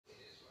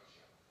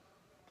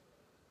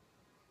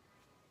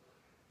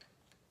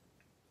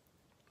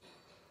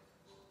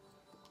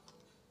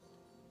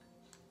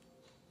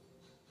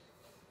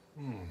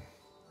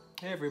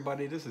Hey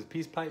everybody, this is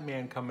Peace Pipe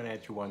Man coming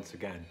at you once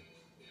again.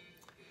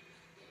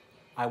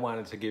 I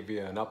wanted to give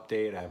you an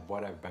update of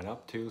what I've been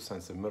up to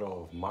since the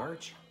middle of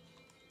March.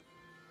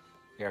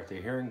 After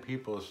hearing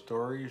people's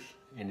stories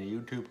in the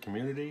YouTube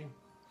community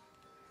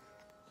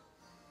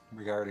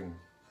regarding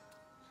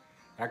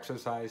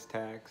excise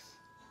tax,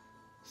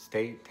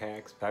 state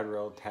tax,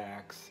 federal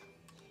tax,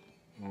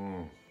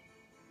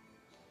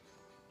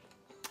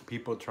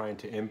 people trying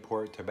to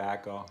import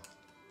tobacco,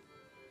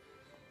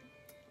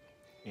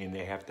 and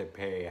they have to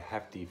pay a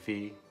hefty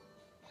fee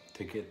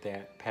to get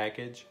that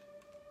package.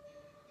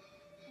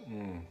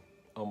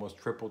 Almost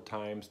triple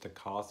times the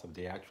cost of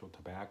the actual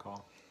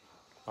tobacco.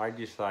 I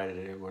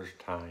decided it was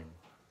time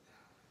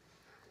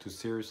to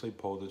seriously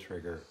pull the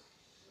trigger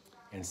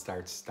and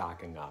start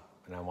stocking up.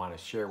 And I want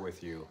to share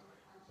with you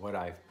what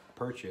I've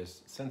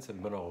purchased since the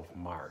middle of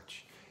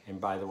March. And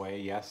by the way,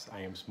 yes, I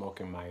am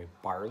smoking my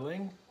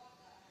Barling,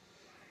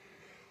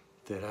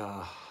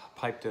 that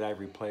pipe that I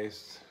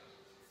replaced,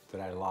 that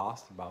I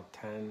lost about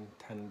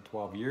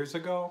 12 years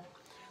ago,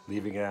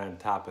 leaving it on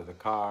top of the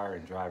car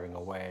and driving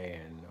away,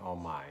 and oh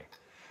my.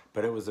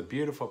 But it was a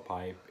beautiful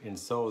pipe, and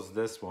so is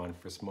this one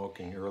for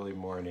smoking early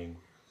morning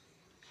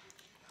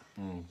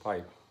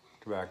pipe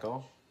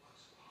tobacco.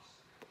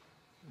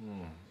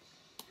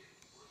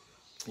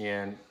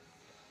 And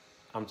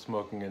I'm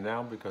smoking it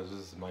now because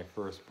this is my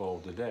first bowl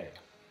today.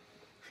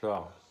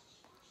 So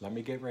let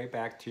me get right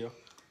back to you,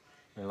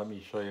 and let me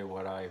show you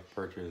what I've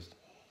purchased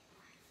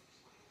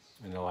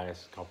in the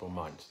last couple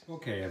months.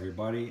 Okay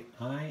everybody,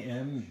 I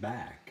am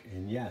back,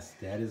 and yes,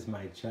 that is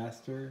my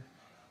Chester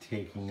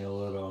taking a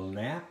little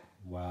nap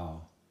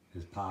while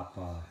his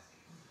papa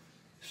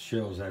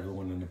shows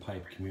everyone in the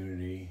pipe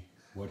community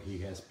what he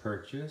has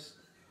purchased.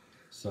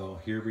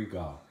 So here we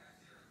go.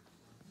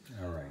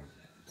 Alright,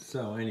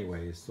 so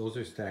anyways, those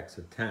are stacks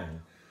of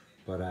 10,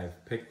 but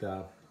I've picked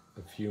up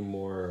a few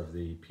more of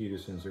the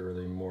Peterson's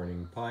early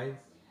morning pipe,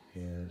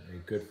 and a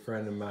good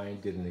friend of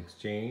mine did an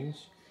exchange.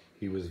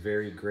 He was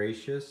very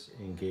gracious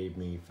and gave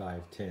me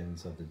 5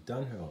 tins of the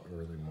Dunhill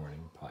early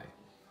morning pipe.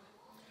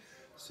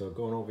 So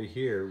going over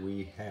here,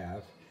 we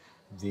have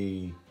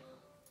the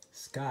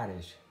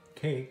Scottish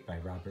Cake by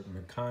Robert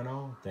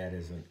McConnell. That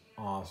is an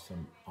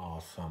awesome,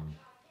 awesome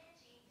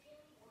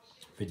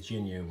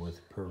Virginia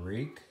with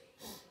Perique.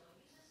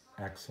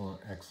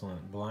 Excellent,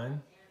 excellent blend.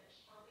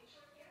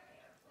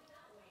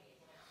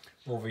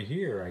 Over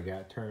here, I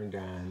got turned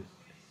on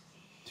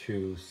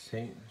to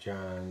St.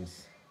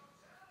 John's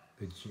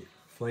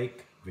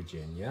Flake,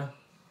 Virginia.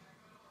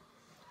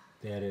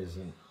 That is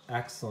an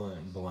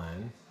excellent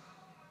blend.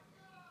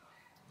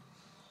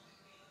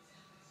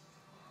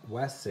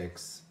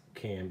 Wessex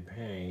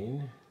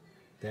Campaign.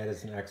 That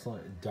is an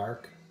excellent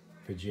dark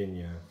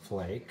Virginia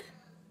flake.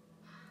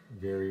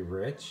 Very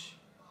rich.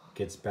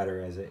 Gets better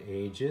as it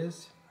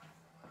ages.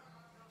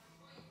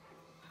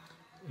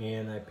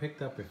 And I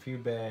picked up a few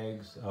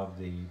bags of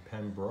the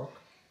Pembroke.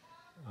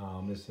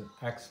 It's an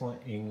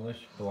excellent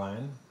English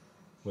blend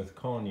with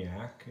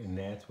cognac, and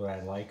that's what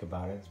I like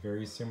about it. It's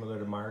very similar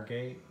to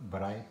Margate,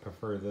 but I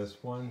prefer this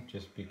one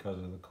just because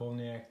of the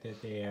cognac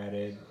that they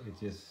added. It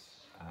just,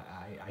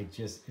 I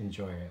just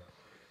enjoy it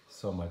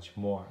so much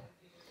more.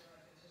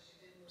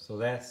 So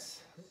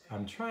that's,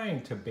 I'm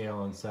trying to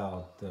balance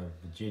out the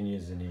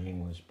Virginias and the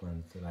English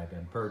blends that I've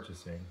been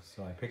purchasing.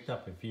 So I picked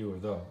up a few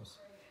of those.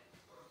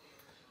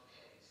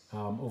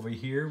 Over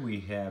here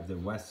we have the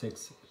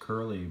Wessex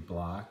Curly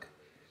Block.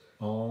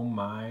 Oh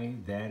my,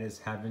 that is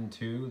heaven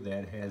too.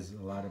 That has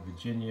a lot of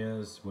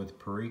Virginias with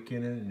Perique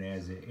in it, and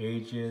as it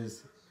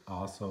ages,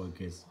 also it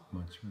gets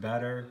much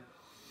better.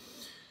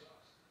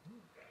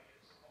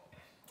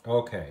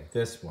 Okay,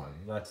 this one.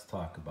 Let's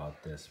talk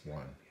about this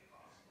one.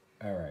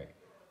 All right.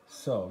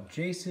 So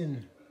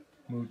Jason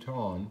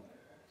Mouton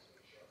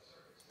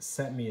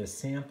sent me a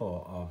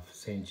sample of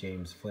St.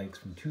 James Flakes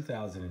from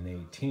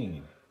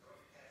 2018.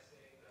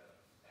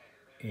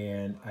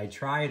 And I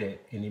tried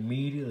it and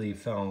immediately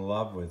fell in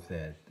love with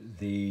it.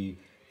 The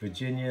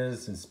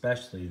Virginias, and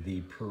especially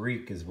the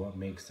Perique, is what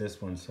makes this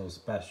one so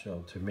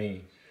special to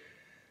me.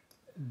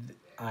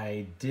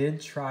 I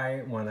did try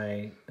it when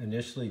I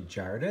initially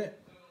jarred it,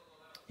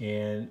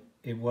 and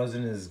it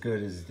wasn't as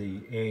good as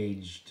the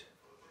aged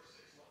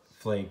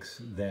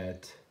flakes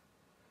that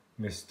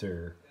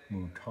Mr.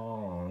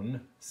 Mouton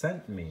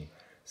sent me.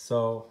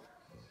 So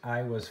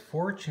I was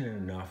fortunate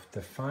enough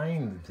to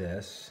find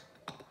this,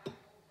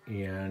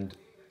 and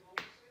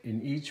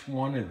in each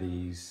one of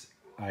these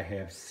I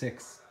have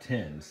 6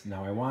 tins.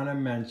 Now I want to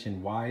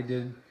mention, why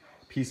did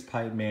Peace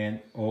Pipe Man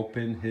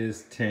open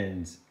his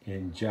tins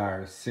and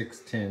jar 6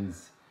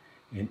 tins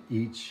in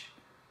each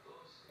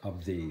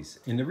of these?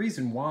 And the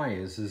reason why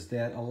is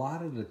that a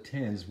lot of the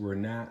tins were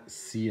not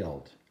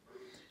sealed,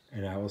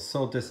 and I was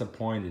so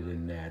disappointed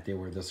in that. They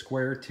were the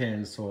square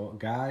tins. So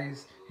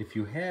guys, if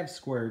you have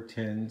square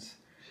tins,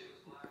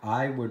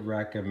 I would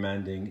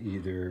recommending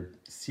either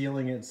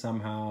sealing it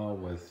somehow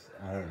with,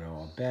 I don't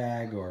know, a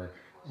bag, or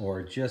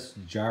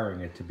just jarring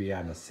it to be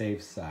on the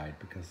safe side,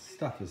 because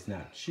stuff is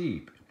not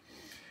cheap.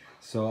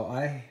 So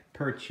I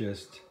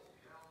purchased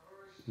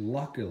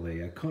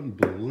luckily, I couldn't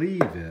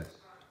believe it,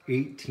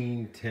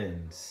 18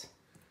 tins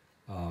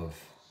of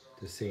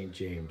the St.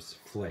 James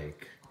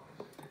Flake.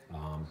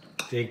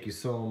 Thank you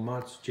so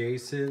much,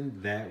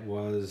 Jason. That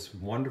was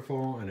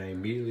wonderful, and I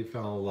immediately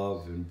fell in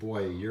love, and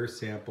boy, your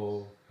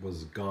sample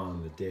was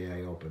gone the day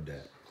I opened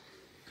it.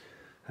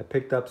 I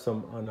picked up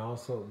some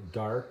also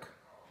dark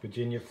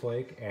Virginia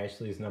Flake,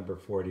 Ashley's number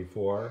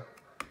 44.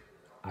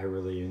 I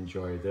really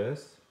enjoy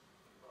this.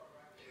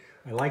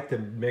 I like to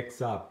mix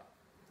up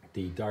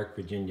the dark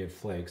Virginia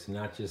Flakes,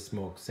 not just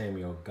smoke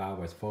Samuel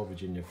Godwin's full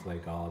Virginia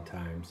Flake all the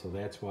time. So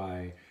that's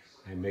why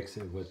I mix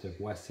it with the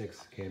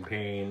Wessex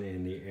Campaign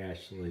and the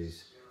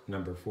Ashley's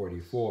number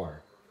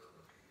 44.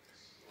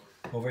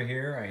 Over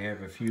here I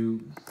have a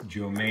few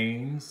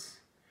Germain's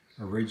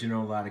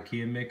original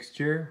Latakia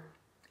mixture.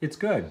 It's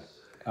good.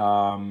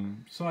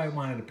 So I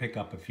wanted to pick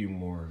up a few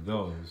more of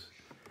those.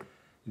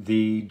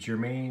 The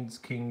Germain's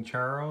King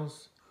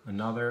Charles,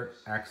 another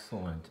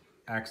excellent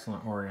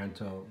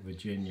Oriental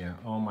Virginia.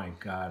 Oh my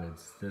God,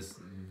 it's this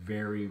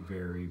very,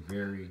 very,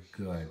 very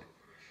good.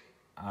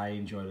 I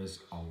enjoy this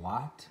a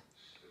lot.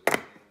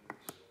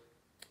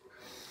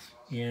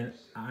 And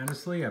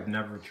honestly, I've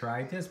never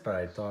tried this, but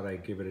I thought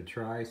I'd give it a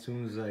try. As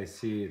soon as I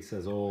see it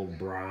says Old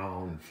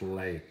Brown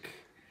Flake,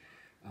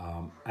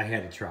 I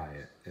had to try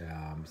it.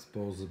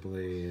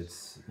 Supposedly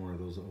it's one of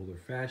those older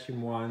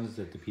fashioned ones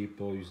that the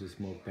people used to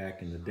smoke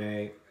back in the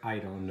day. I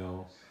don't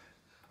know.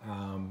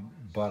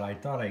 But I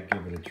thought I'd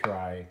give it a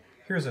try.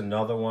 Here's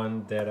another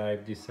one that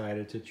I've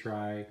decided to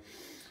try.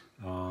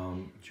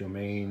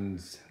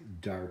 Germain's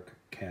Dark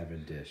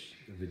Cavendish,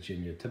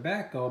 Virginia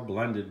tobacco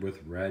blended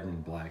with red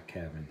and black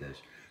Cavendish.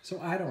 So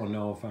I don't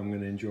know if I'm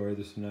going to enjoy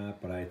this or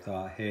not, but I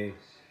thought, hey,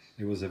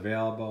 it was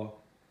available.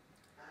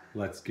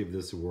 Let's give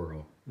this a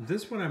whirl.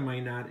 This one I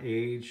might not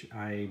age.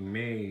 I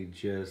may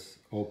just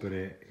open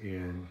it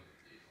and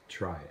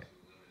try it.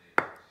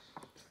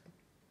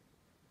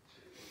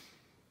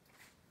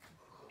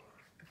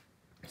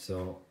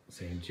 So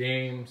St.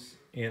 James,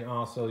 and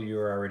also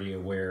you're already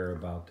aware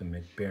about the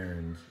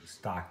McBaron's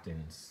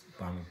Stockton's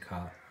Bun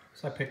Cut.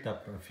 So I picked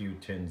up a few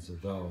tins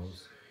of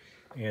those.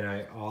 And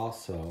I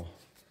also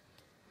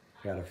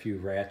got a few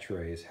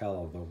Rattrays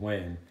Hell of the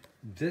Wind.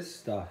 This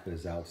stuff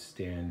is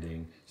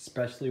outstanding,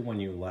 especially when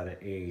you let it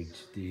age.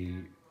 The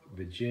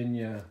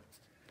Virginia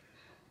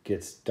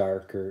gets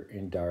darker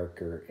and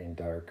darker and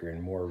darker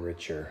and more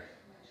richer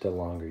the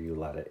longer you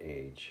let it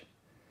age.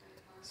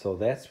 So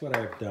that's what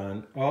I've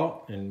done.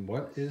 Oh, and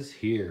what is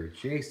here?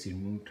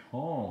 Jason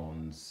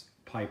Mouton's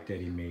pipe that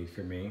he made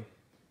for me.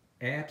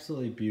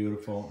 Absolutely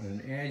beautiful.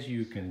 And as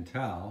you can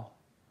tell,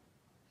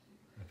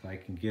 if I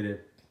can get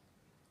it,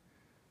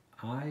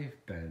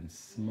 I've been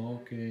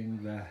smoking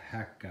the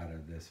heck out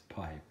of this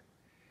pipe.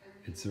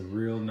 It's a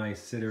real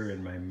nice sitter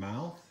in my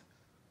mouth.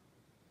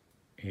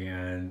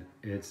 And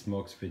it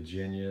smokes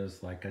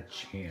Virginias like a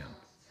champ.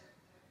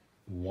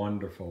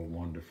 Wonderful,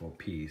 wonderful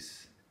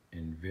piece.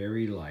 And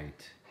very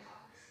light.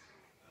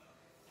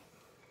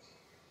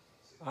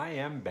 I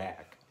am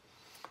back.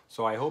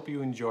 So I hope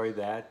you enjoyed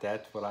that.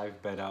 That's what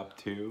I've been up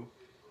to.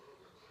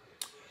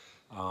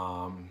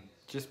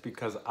 Just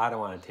because I don't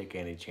want to take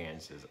any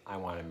chances. I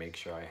want to make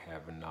sure I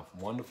have enough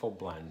wonderful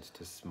blends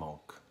to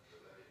smoke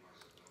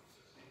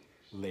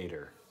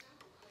later.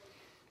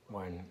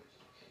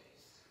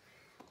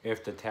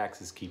 If the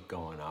taxes keep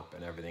going up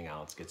and everything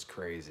else gets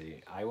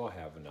crazy, I will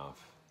have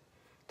enough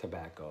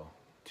tobacco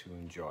to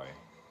enjoy.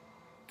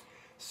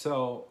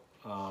 So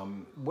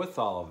with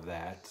all of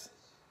that,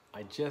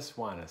 I just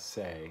want to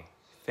say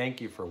thank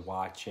you for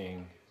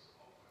watching.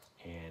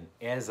 And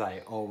as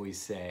I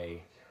always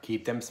say,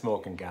 keep them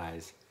smoking,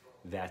 guys.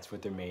 That's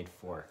what they're made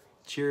for.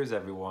 Cheers,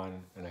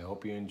 everyone, and I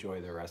hope you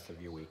enjoy the rest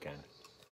of your weekend.